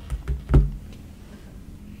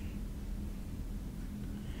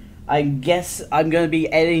 I guess I'm going to be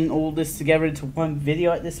editing all this together into one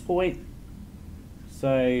video at this point.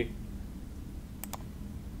 So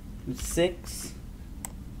 6,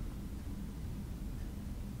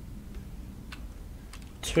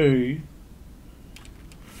 2,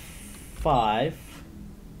 5,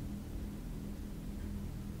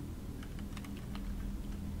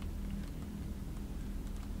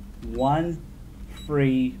 1,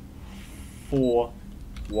 3, 4,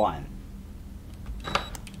 1.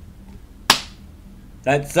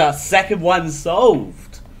 That's our second one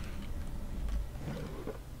solved.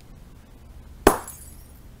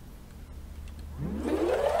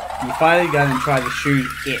 You finally go and try to shoot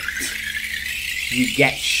it. You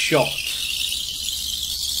get shot.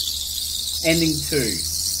 Ending 2.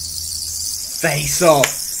 Face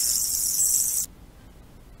off.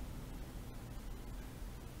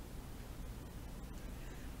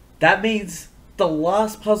 That means the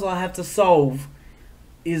last puzzle I have to solve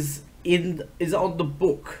is on the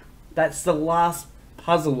book. That's the last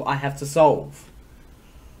puzzle I have to solve.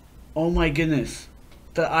 Oh my goodness.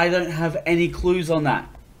 That I don't have any clues on that.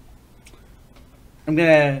 I'm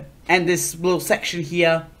gonna end this little section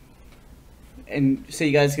here, and so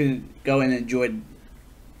you guys can go and enjoy,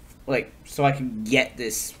 like, so I can get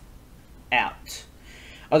this out.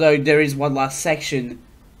 Although there is one last section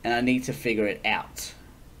and I need to figure it out.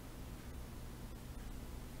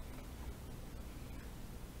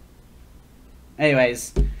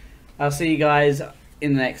 Anyways, I'll see you guys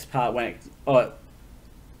in the next part or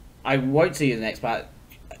I won't see you in the next part.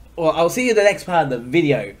 Well, I'll see you in the next part of the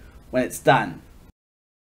video when it's done.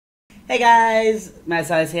 Hey guys, Matt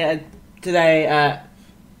Size here. Today,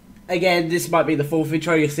 again, this might be the fourth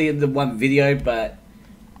intro you'll see in the one video, but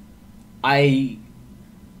I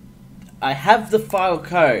have the file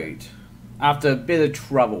code after a bit of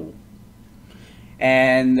trouble.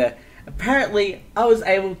 And apparently, I was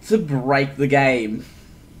able to break the game.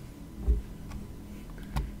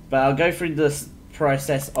 But I'll go through this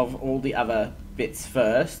process of all the other bits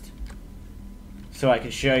first, so I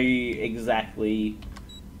can show you exactly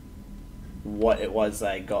what it was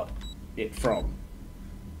I got it from.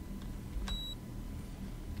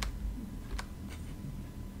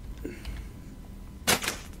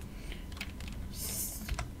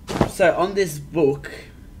 So on this book,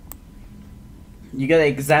 you gotta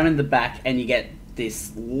examine the back and you get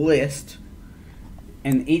this list,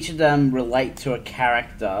 and each of them relate to a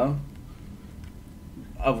character,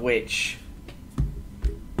 of which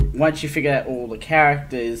once you figure out all the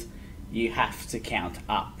characters, you have to count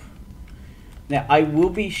up. Now I will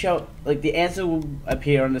be the answer will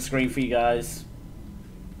appear on the screen for you guys,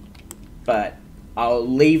 but I'll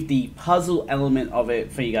leave the puzzle element of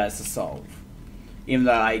it for you guys to solve, even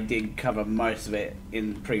though I did cover most of it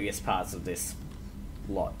in previous parts of this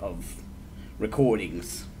lot of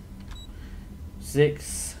recordings.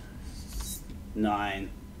 6, 9,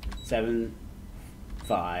 7,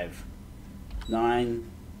 5,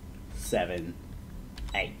 9, 7,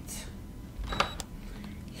 8.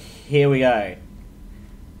 Here we go.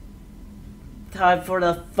 Time for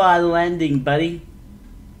the final ending, buddy.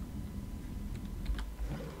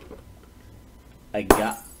 You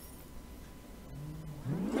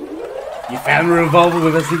found a revolver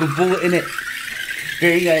with a single bullet in it.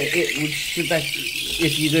 Fearing that it would shoot back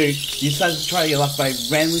if you do, you decide to try your luck by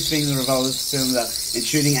randomly spinning the revolver's cylinder and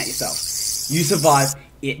shooting at yourself. You survive,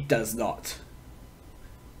 it does not.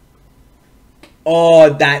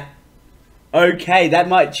 Oh, okay, that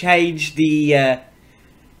might change the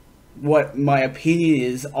what my opinion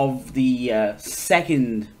is of the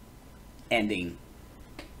second ending.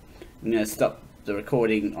 I'm going to stop the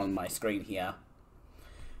recording on my screen here.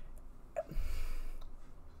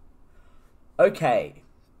 Okay.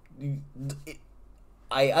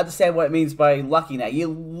 I understand what it means by lucky now. You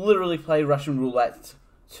literally play Russian roulette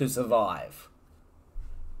to survive.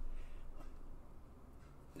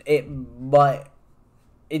 But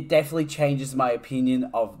it definitely changes my opinion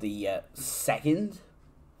of the second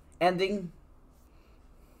ending.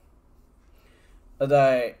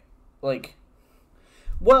 Although, like,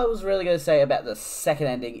 what I was really going to say about the second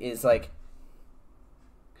ending is, like,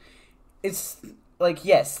 it's, like,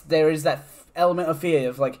 yes, there is that element of fear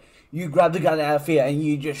of, like, you grab the gun out of fear and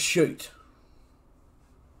you just shoot.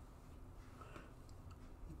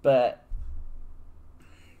 But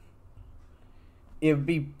it would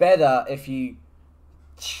be better if you,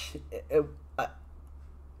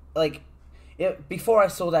 before I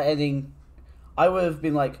saw that ending, I would have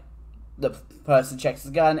been like, the person checks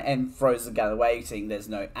the gun and throws the gun away, seeing there's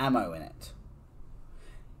no ammo in it.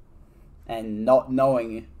 And not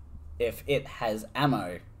knowing if it has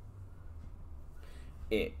ammo,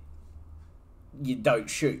 you don't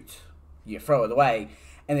shoot. You throw it away.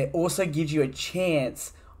 And it also gives you a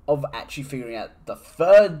chance of actually figuring out the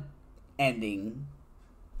third ending.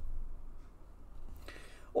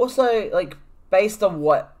 Also, like, based on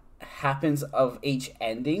what happens of each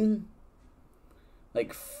ending,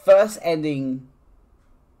 like, first ending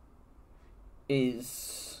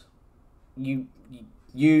is you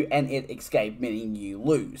and it escape, meaning you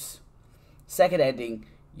lose. Second ending,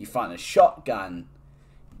 you find a shotgun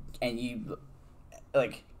and you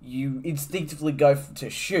instinctively go to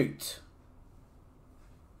shoot,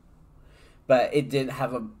 but it didn't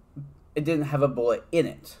have a bullet in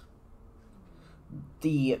it.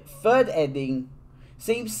 The third ending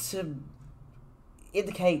seems to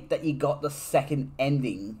indicate that you got the second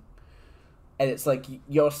ending, and it's like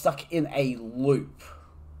you're stuck in a loop.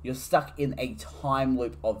 You're stuck in a time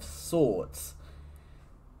loop of sorts,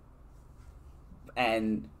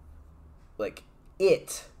 and like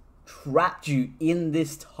it trapped you in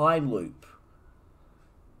this time loop,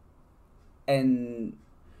 and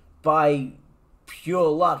by pure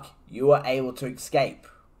luck you were able to escape.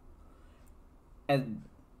 And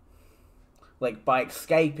like, by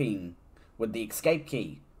escaping with the escape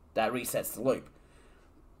key, that resets the loop.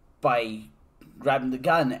 By grabbing the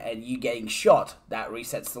gun and you getting shot, that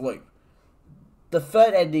resets the loop. The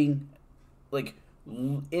third ending, like,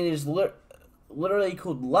 it is literally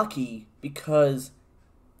called lucky because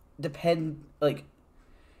like,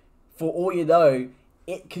 for all you know,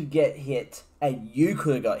 it could get hit and you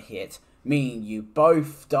could have got hit, meaning you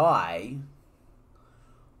both die,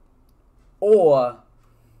 or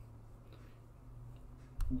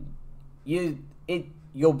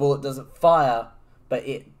your bullet doesn't fire, but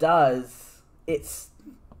it does,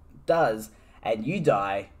 and you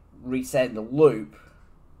die, resetting the loop,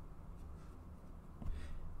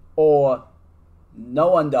 or no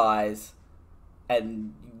one dies,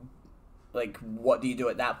 and like, what do you do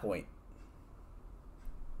at that point?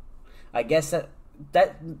 I guess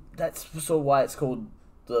that's sort of why it's called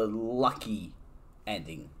the lucky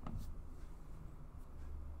ending.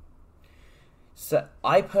 So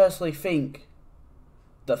I personally think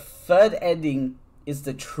the third ending is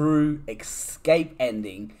the true escape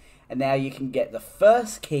ending, and now you can get the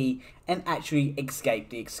first key and actually escape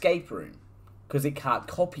the escape room, because it can't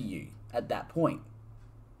copy you at that point.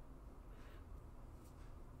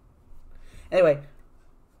 Anyway,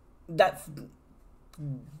 that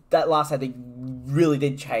last ending really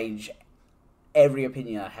did change every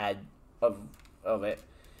opinion I had of it.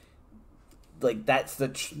 Like, that's the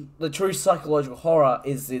true psychological horror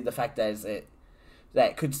is in the fact that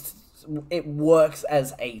it works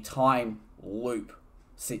as a time loop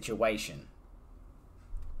situation.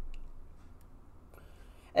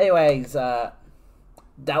 Anyways, that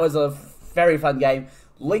was a very fun game.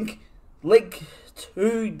 Link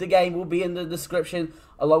to the game will be in the description,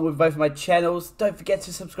 along with both of my channels. Don't forget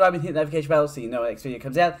to subscribe and hit the notification bell so you know when the next video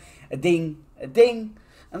comes out. A ding, a ding.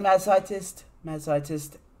 I'm Mad Scientist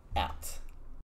out.